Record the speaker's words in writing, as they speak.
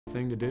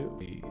thing to do.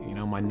 You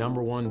know, my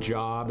number one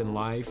job in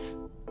life,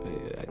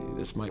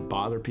 this might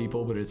bother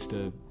people, but it's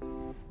to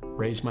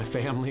raise my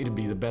family, to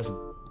be the best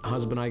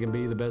husband I can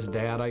be, the best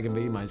dad I can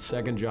be. My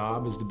second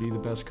job is to be the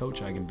best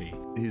coach I can be.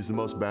 He's the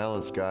most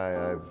balanced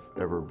guy I've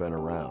ever been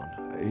around.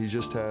 He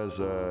just has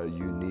a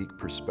unique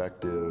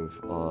perspective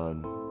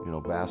on, you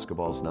know,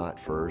 basketball's not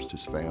first,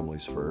 his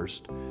family's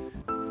first.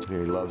 He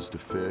loves to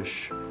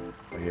fish.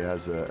 He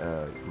has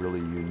a really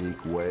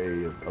unique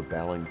way of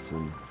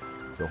balancing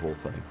the whole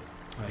thing.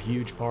 A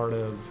huge part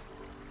of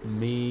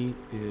me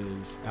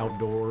is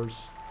outdoors,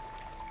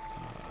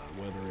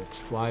 whether it's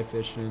fly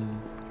fishing,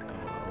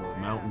 or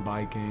mountain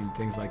biking,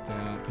 things like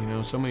that. You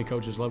know, so many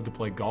coaches love to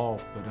play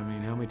golf, but I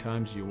mean, how many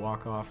times do you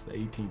walk off the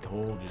 18th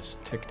hole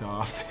just ticked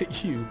off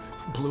that you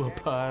blew a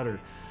putt or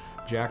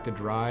jacked a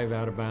drive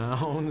out of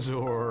bounds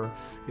or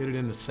hit it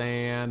in the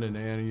sand, and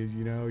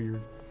you know,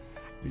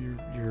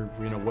 you're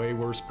in a way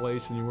worse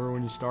place than you were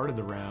when you started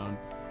the round.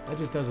 That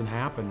just doesn't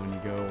happen when you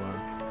go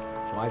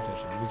fly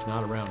fishing, at least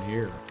not around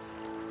here.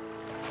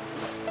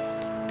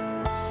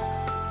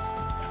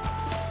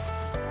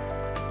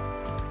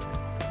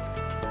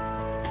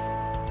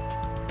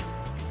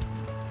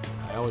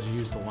 I always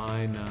use the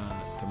line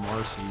to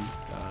Marcy,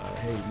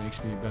 hey, it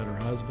makes me a better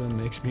husband,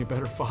 makes me a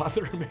better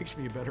father, makes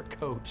me a better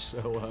coach.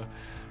 So,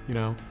 you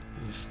know,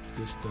 just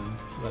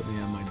let me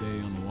have my day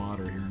on the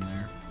water here and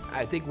there.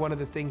 I think one of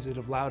the things that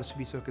have allowed us to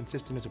be so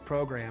consistent as a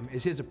program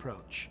is his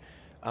approach.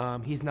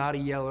 He's not a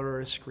yeller or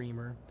a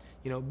screamer,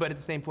 you know, but at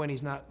the same point,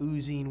 he's not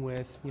oozing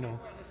with, you know,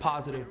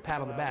 positive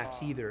pat on the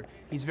backs either.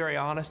 He's very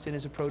honest in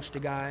his approach to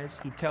guys.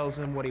 He tells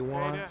them what he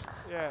wants.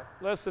 Yeah,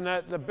 listen,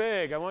 the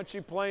big, I want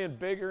you playing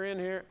bigger in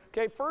here.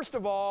 Okay, first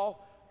of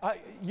all,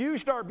 you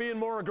start being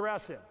more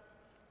aggressive.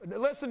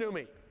 Listen to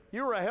me.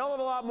 You were a hell of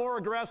a lot more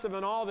aggressive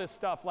in all this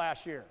stuff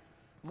last year.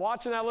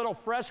 Watching that little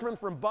freshman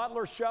from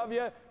Butler shove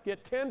you,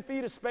 get 10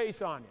 feet of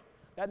space on you.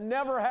 That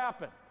never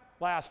happened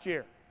last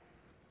year.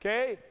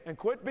 Okay? And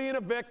quit being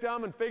a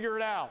victim and figure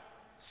it out.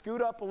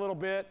 Scoot up a little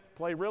bit,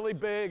 play really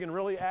big and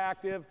really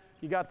active.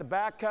 You got the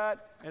back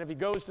cut, and if he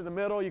goes to the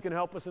middle, you can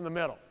help us in the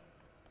middle.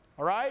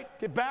 All right?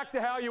 Get back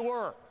to how you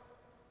were.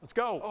 Let's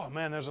go. Oh,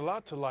 man, there's a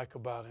lot to like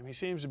about him. He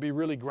seems to be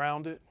really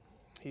grounded.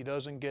 He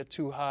doesn't get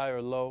too high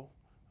or low.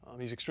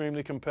 He's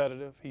extremely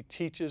competitive. He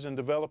teaches and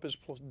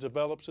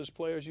develops his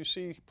players. You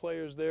see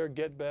players there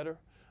get better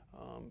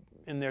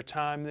in their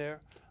time there.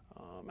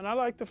 And I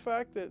like the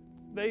fact that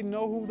they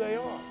know who they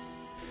are.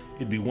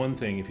 It'd be one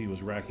thing if he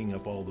was racking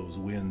up all those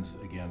wins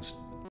against